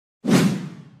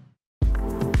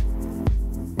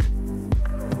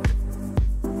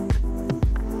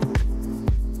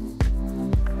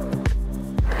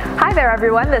there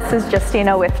everyone, this is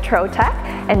Justina with Trotec,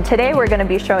 and today we're going to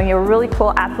be showing you a really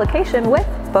cool application with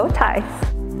bow ties.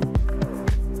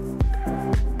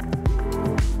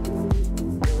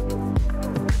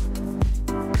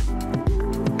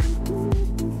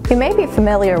 You may be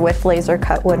familiar with laser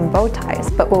cut wooden bow ties,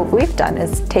 but what we've done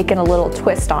is taken a little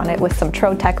twist on it with some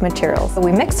Trotec materials.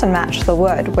 We mixed and matched the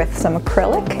wood with some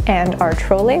acrylic and our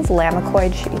TroLase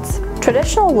lamecoid sheets.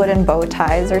 Traditional wooden bow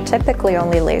ties are typically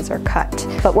only laser cut,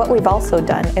 but what we've also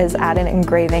done is add an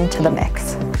engraving to the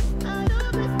mix.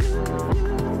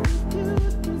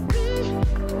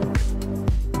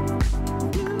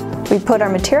 We put our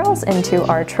materials into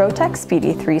our Trotec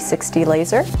Speedy 360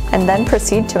 laser and then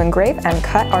proceed to engrave and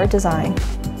cut our design.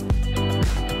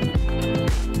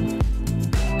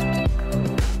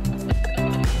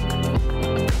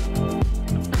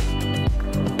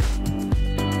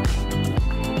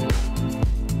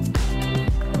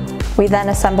 We then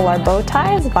assemble our bow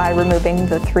ties by removing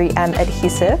the 3M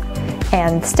adhesive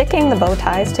and sticking the bow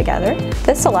ties together.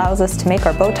 This allows us to make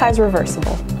our bow ties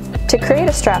reversible. To create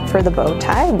a strap for the bow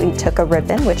tie, we took a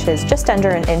ribbon which is just under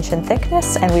 1 inch in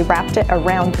thickness and we wrapped it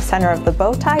around the center of the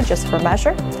bow tie just for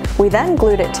measure. We then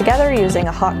glued it together using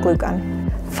a hot glue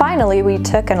gun. Finally, we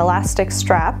took an elastic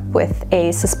strap with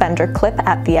a suspender clip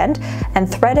at the end and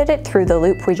threaded it through the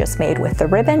loop we just made with the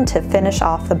ribbon to finish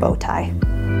off the bow tie.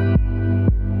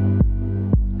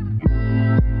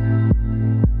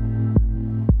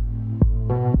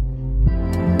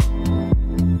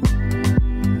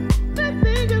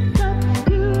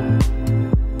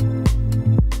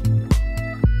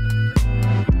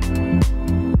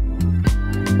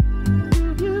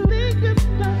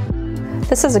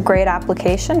 This is a great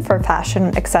application for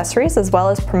fashion accessories as well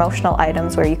as promotional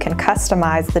items where you can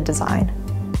customize the design.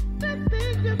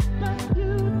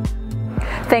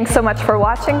 Thanks so much for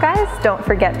watching, guys. Don't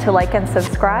forget to like and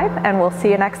subscribe, and we'll see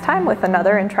you next time with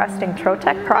another interesting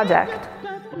Trotec project.